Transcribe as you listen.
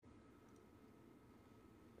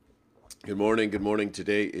Good morning. Good morning.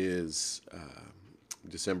 Today is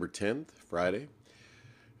December 10th, Friday.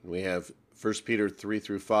 And we have 1 Peter 3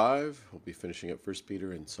 through 5. We'll be finishing up 1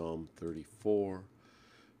 Peter in Psalm 34.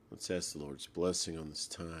 Let's ask the Lord's blessing on this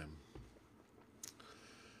time.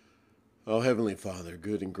 Oh, Heavenly Father,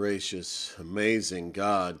 good and gracious, amazing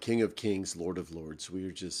God, King of kings, Lord of lords, we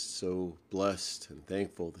are just so blessed and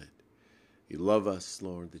thankful that you love us,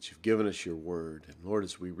 Lord, that you've given us your word. And Lord,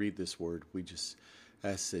 as we read this word, we just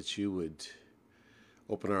ask that you would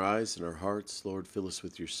open our eyes and our hearts. Lord, fill us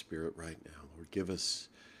with your spirit right now. Lord, give us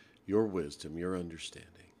your wisdom, your understanding.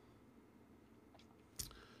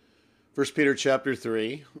 1 Peter chapter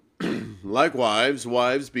 3. Likewise,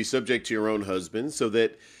 wives, be subject to your own husbands, so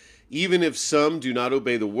that even if some do not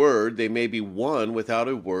obey the word, they may be won without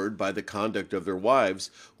a word by the conduct of their wives,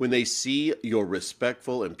 when they see your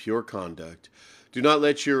respectful and pure conduct. Do not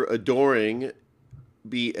let your adoring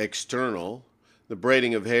be external, the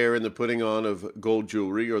braiding of hair and the putting on of gold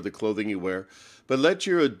jewelry or the clothing you wear, but let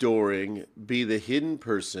your adoring be the hidden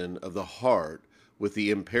person of the heart, with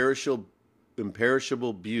the imperishable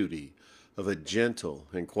beauty of a gentle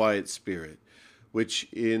and quiet spirit, which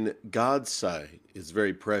in God's sight is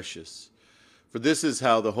very precious. For this is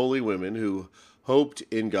how the holy women who hoped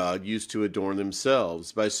in God used to adorn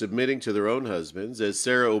themselves, by submitting to their own husbands, as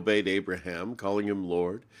Sarah obeyed Abraham, calling him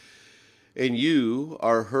Lord. And you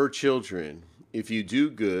are her children, if you do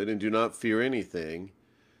good and do not fear anything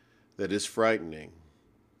that is frightening.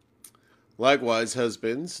 Likewise,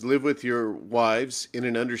 husbands, live with your wives in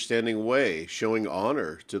an understanding way, showing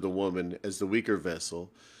honor to the woman as the weaker vessel,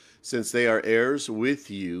 since they are heirs with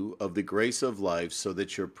you of the grace of life, so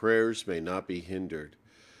that your prayers may not be hindered.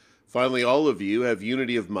 Finally, all of you have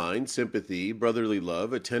unity of mind, sympathy, brotherly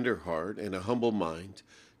love, a tender heart, and a humble mind.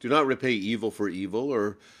 Do not repay evil for evil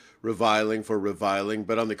or reviling for reviling,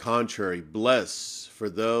 but on the contrary, bless,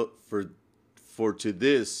 for to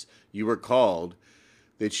this you were called,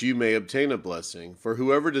 that you may obtain a blessing. For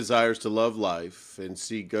whoever desires to love life and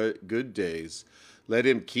see good days, let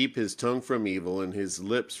him keep his tongue from evil and his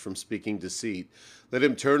lips from speaking deceit. Let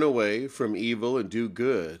him turn away from evil and do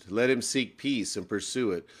good. Let him seek peace and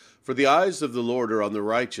pursue it. For the eyes of the Lord are on the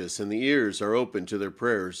righteous, and the ears are open to their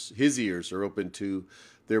prayers. His ears are open to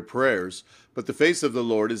their prayers, but the face of the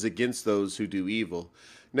Lord is against those who do evil.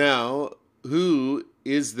 Now, who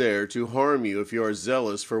is there to harm you if you are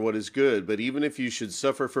zealous for what is good? But even if you should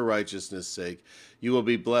suffer for righteousness' sake, you will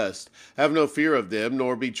be blessed. Have no fear of them,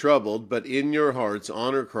 nor be troubled, but in your hearts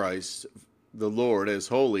honor Christ the Lord as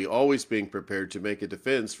holy, always being prepared to make a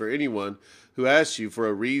defense for anyone who asks you for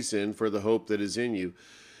a reason for the hope that is in you.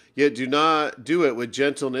 Yet do not do it with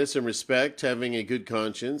gentleness and respect, having a good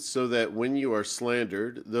conscience, so that when you are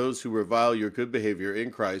slandered, those who revile your good behavior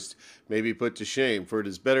in Christ may be put to shame. For it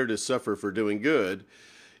is better to suffer for doing good,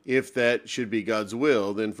 if that should be God's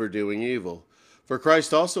will, than for doing evil. For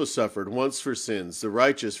Christ also suffered once for sins, the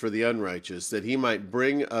righteous for the unrighteous, that he might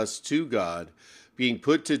bring us to God, being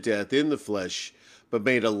put to death in the flesh, but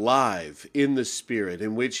made alive in the Spirit,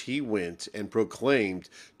 in which he went and proclaimed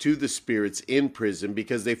to the spirits in prison,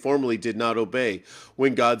 because they formerly did not obey,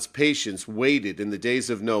 when God's patience waited in the days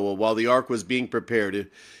of Noah, while the ark was being prepared,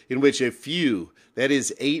 in which a few, that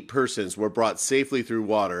is 8 persons, were brought safely through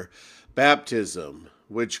water. Baptism,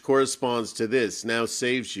 which corresponds to this, now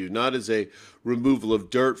saves you, not as a removal of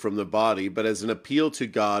dirt from the body, but as an appeal to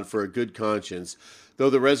God for a good conscience, though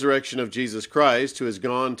the resurrection of Jesus Christ, who has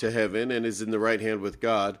gone to heaven and is in the right hand with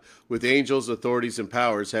God, with angels, authorities, and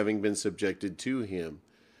powers having been subjected to him.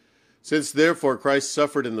 Since therefore Christ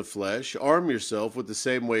suffered in the flesh, arm yourself with the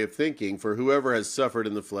same way of thinking, for whoever has suffered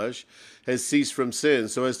in the flesh has ceased from sin,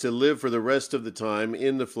 so as to live for the rest of the time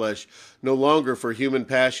in the flesh, no longer for human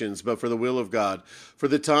passions, but for the will of God. For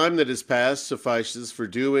the time that is past suffices for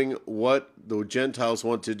doing what the Gentiles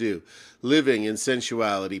want to do, living in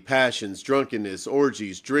sensuality, passions, drunkenness,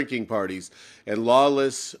 orgies, drinking parties, and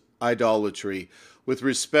lawless idolatry. With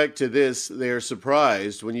respect to this, they are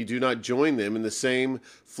surprised when you do not join them in the same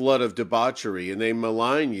flood of debauchery, and they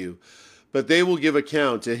malign you. But they will give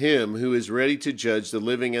account to him who is ready to judge the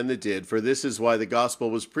living and the dead. For this is why the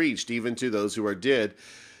gospel was preached, even to those who are dead,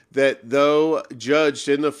 that though judged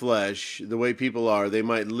in the flesh, the way people are, they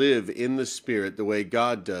might live in the spirit, the way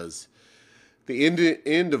God does. The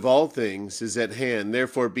end of all things is at hand.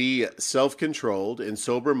 Therefore be self-controlled and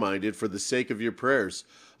sober-minded for the sake of your prayers.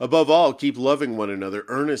 Above all, keep loving one another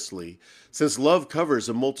earnestly, since love covers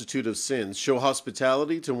a multitude of sins. Show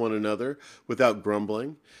hospitality to one another without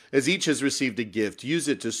grumbling. As each has received a gift, use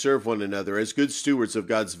it to serve one another as good stewards of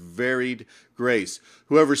God's varied grace.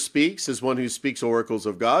 Whoever speaks is one who speaks oracles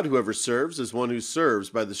of God. Whoever serves is one who serves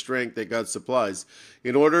by the strength that God supplies,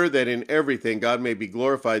 in order that in everything God may be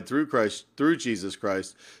glorified through Jesus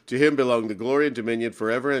Christ. To him belong the glory and dominion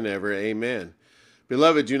forever and ever. Amen.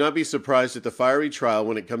 Beloved, do not be surprised at the fiery trial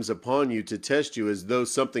when it comes upon you to test you as though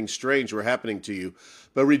something strange were happening to you.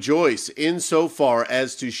 But rejoice in so far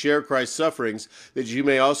as to share Christ's sufferings, that you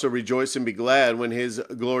may also rejoice and be glad when his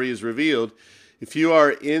glory is revealed. If you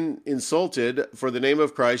are insulted for the name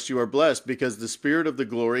of Christ, you are blessed, because the Spirit of the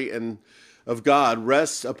glory and of God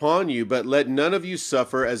rests upon you. But let none of you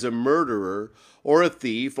suffer as a murderer, or a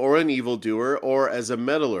thief, or an evildoer, or as a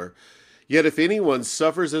meddler. Yet if anyone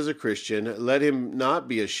suffers as a Christian, let him not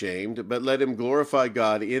be ashamed, but let him glorify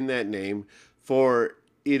God in that name, for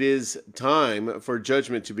it is time for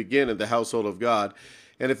judgment to begin in the household of God.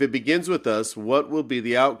 And if it begins with us, what will be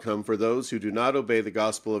the outcome for those who do not obey the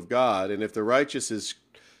gospel of God? And if the righteous is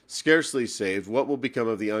scarcely saved, what will become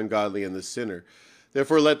of the ungodly and the sinner?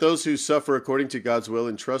 Therefore let those who suffer according to God's will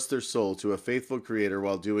entrust their soul to a faithful Creator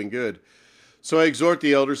while doing good. So I exhort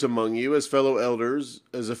the elders among you, as a fellow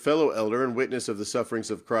elder and witness of the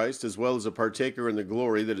sufferings of Christ, as well as a partaker in the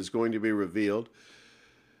glory that is going to be revealed.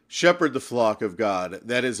 Shepherd the flock of God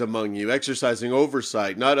that is among you, exercising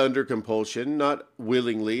oversight, not under compulsion, not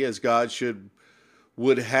willingly, as God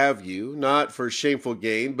would have you, not for shameful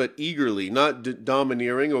gain, but eagerly, not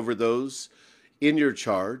domineering over those in your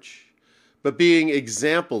charge, but being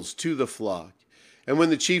examples to the flock. And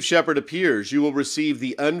when the chief shepherd appears, you will receive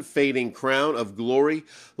the unfading crown of glory.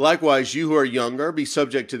 Likewise, you who are younger, be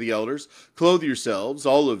subject to the elders. Clothe yourselves,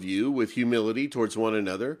 all of you, with humility towards one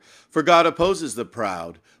another. For God opposes the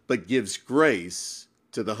proud, but gives grace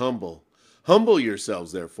to the humble. Humble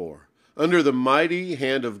yourselves, therefore, under the mighty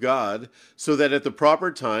hand of God, so that at the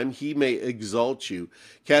proper time he may exalt you,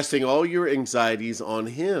 casting all your anxieties on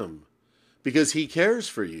him, because he cares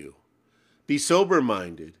for you. Be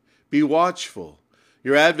sober-minded, be watchful.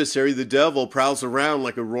 Your adversary, the devil, prowls around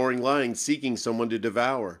like a roaring lion, seeking someone to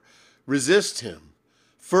devour. Resist him,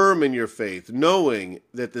 firm in your faith, knowing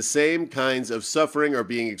that the same kinds of suffering are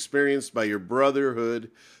being experienced by your brotherhood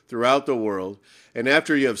throughout the world. And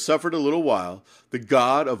after you have suffered a little while, the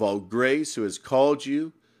God of all grace, who has called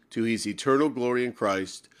you to his eternal glory in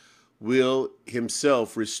Christ, will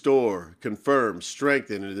himself restore, confirm,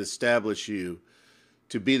 strengthen, and establish you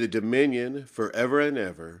to be the dominion forever and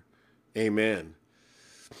ever. Amen.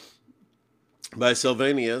 By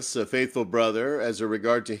Silvanus, a faithful brother, as a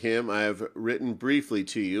regard to him, I have written briefly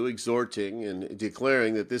to you, exhorting and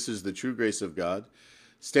declaring that this is the true grace of God,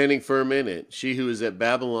 standing firm in it. She who is at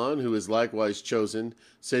Babylon, who is likewise chosen,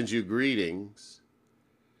 sends you greetings.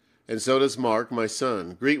 And so does Mark, my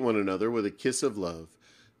son. Greet one another with a kiss of love.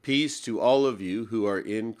 Peace to all of you who are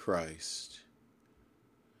in Christ.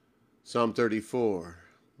 Psalm 34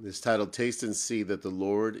 is titled, Taste and See that the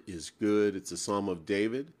Lord is Good. It's a psalm of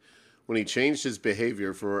David, when he changed his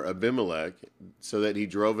behavior for Abimelech so that he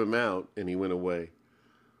drove him out and he went away.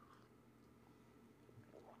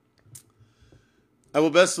 I will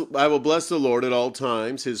bless the Lord at all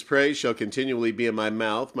times. His praise shall continually be in my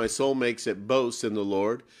mouth. My soul makes it boast in the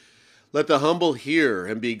Lord. Let the humble hear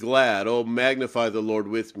and be glad. Oh, magnify the Lord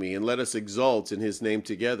with me, and let us exalt in his name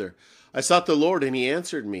together. I sought the Lord, and he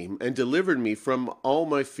answered me, and delivered me from all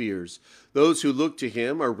my fears. Those who look to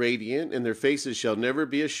him are radiant, and their faces shall never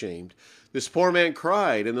be ashamed. This poor man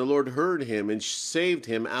cried, and the Lord heard him, and saved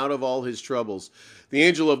him out of all his troubles. The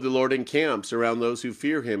angel of the Lord encamps around those who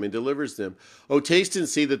fear him, and delivers them. O taste and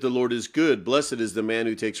see that the Lord is good. Blessed is the man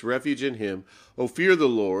who takes refuge in him. O fear the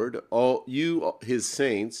Lord, all you his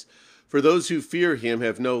saints. For those who fear him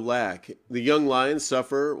have no lack. The young lions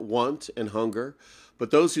suffer want and hunger,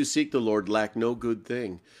 but those who seek the Lord lack no good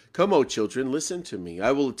thing. Come, O children, listen to me.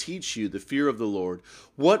 I will teach you the fear of the Lord.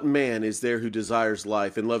 What man is there who desires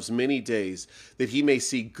life and loves many days, that he may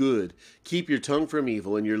see good? Keep your tongue from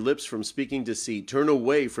evil and your lips from speaking deceit. Turn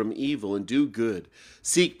away from evil and do good.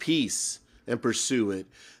 Seek peace and pursue it.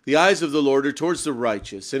 The eyes of the Lord are towards the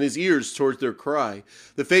righteous, and his ears towards their cry.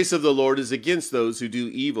 The face of the Lord is against those who do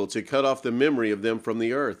evil, to cut off the memory of them from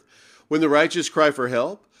the earth. When the righteous cry for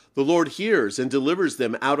help, the Lord hears and delivers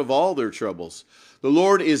them out of all their troubles. The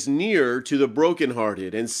Lord is near to the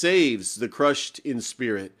brokenhearted and saves the crushed in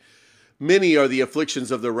spirit. Many are the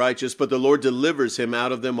afflictions of the righteous, but the Lord delivers him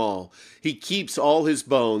out of them all. He keeps all his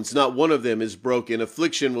bones, not one of them is broken.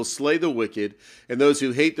 Affliction will slay the wicked, and those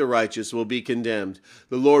who hate the righteous will be condemned.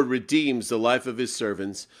 The Lord redeems the life of his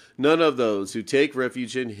servants. None of those who take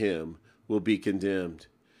refuge in him will be condemned.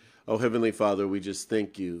 Oh, Heavenly Father, we just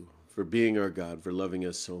thank you for being our God, for loving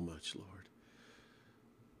us so much, Lord.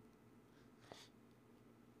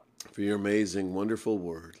 For your amazing, wonderful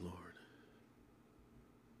word, Lord.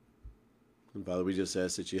 And Father, we just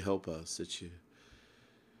ask that you help us, that you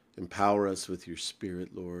empower us with your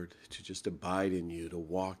Spirit, Lord, to just abide in you, to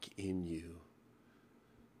walk in you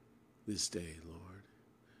this day, Lord.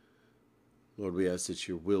 Lord, we ask that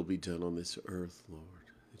your will be done on this earth, Lord,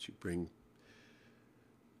 that you bring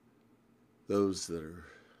those that are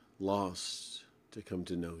lost to come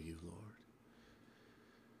to know you, Lord.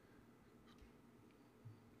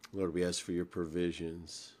 Lord, we ask for your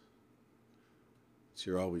provisions.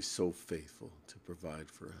 You're always so faithful to provide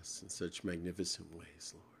for us in such magnificent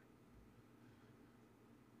ways, Lord.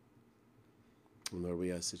 And Lord,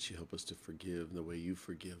 we ask that you help us to forgive in the way you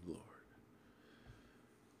forgive, Lord.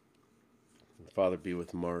 And Father, be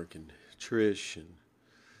with Mark and Trish, and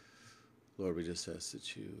Lord, we just ask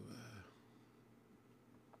that you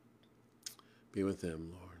be with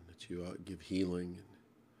them, Lord, that you give healing and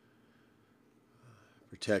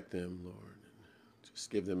protect them, Lord, and just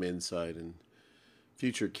give them insight and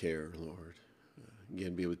future care, Lord.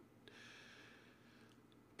 Again, be with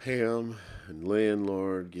Pam and Lynn,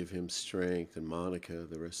 Lord. Give him strength, and Monica,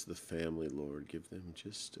 the rest of the family, Lord. Give them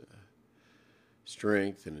just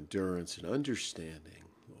strength and endurance and understanding,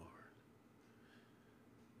 Lord.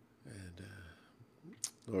 And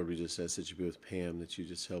Lord, we just ask that you be with Pam, that you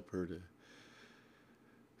just help her to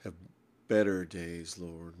have better days,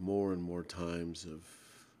 Lord, more and more times of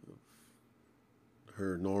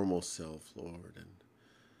her normal self, Lord, and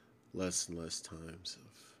less times of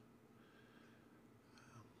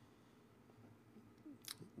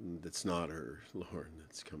that's not her, Lord,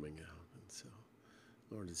 that's coming out. And so,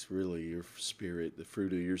 Lord, it's really your Spirit, the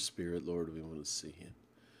fruit of your Spirit, Lord, we want to see it.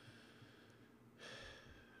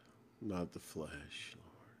 Not the flesh,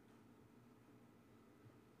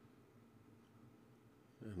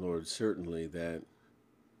 Lord. And Lord, certainly that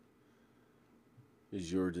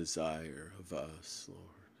is your desire of us, Lord.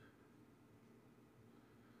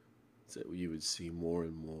 That you would see more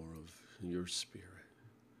and more of your Spirit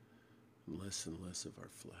and less of our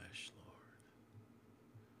flesh,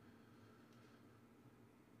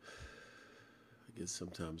 Lord. I guess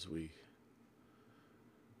sometimes we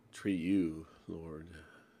treat you, Lord,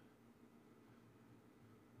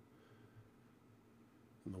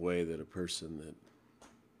 in the way that a person that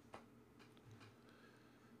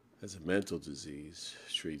has a mental disease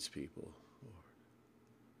treats people, Lord.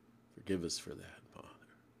 Forgive us for that, Father.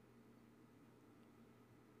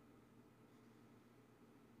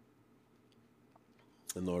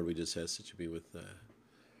 And Lord, we just ask that you be with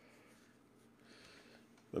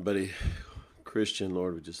my buddy Christian,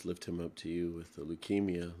 Lord. We just lift him up to you with the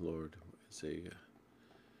leukemia, Lord. As a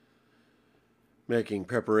making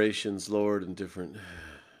preparations, Lord, and different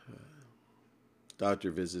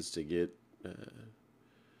doctor visits to get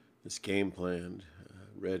this game plan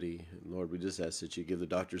ready. And Lord, we just ask that you give the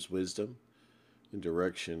doctors wisdom and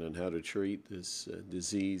direction on how to treat this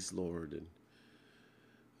disease, Lord. And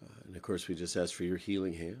of course, we just ask for your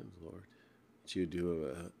healing hand, Lord, that you do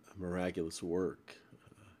a miraculous work.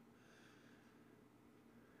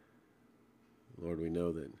 Lord, we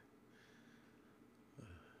know that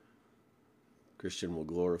Christian will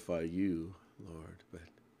glorify you, Lord, but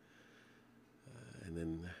and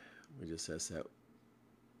then we just ask that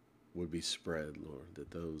would be spread, Lord, that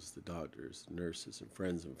those, the doctors, nurses, and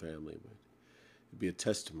friends and family would be a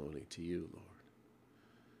testimony to you, Lord,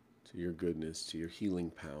 to your goodness, to your healing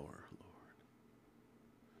power, Lord,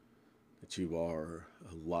 that you are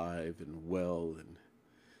alive and well and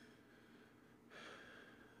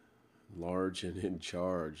large and in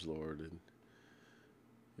charge, Lord, and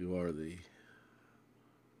you are the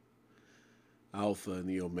Alpha and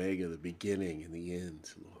the Omega, the beginning and the end,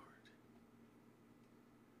 Lord.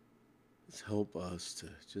 Just help us to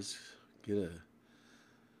just get a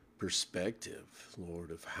perspective, Lord,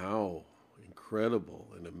 of how incredible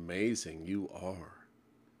and amazing you are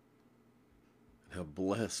and how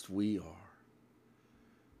blessed we are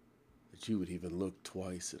that you would even look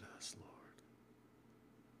twice at us,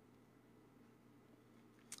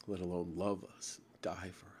 Lord, let alone love us and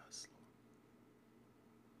die for us, Lord.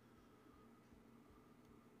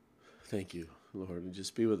 Thank you, Lord, and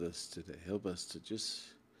just be with us today. Help us to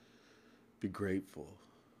just be grateful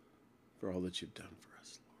for all that you've done for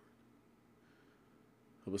us,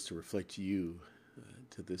 Help us to reflect you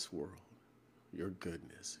to this world, your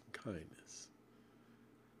goodness and kindness,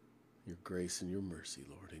 your grace and your mercy,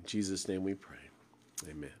 Lord. In Jesus' name we pray.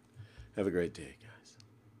 Amen. Have a great day, guys.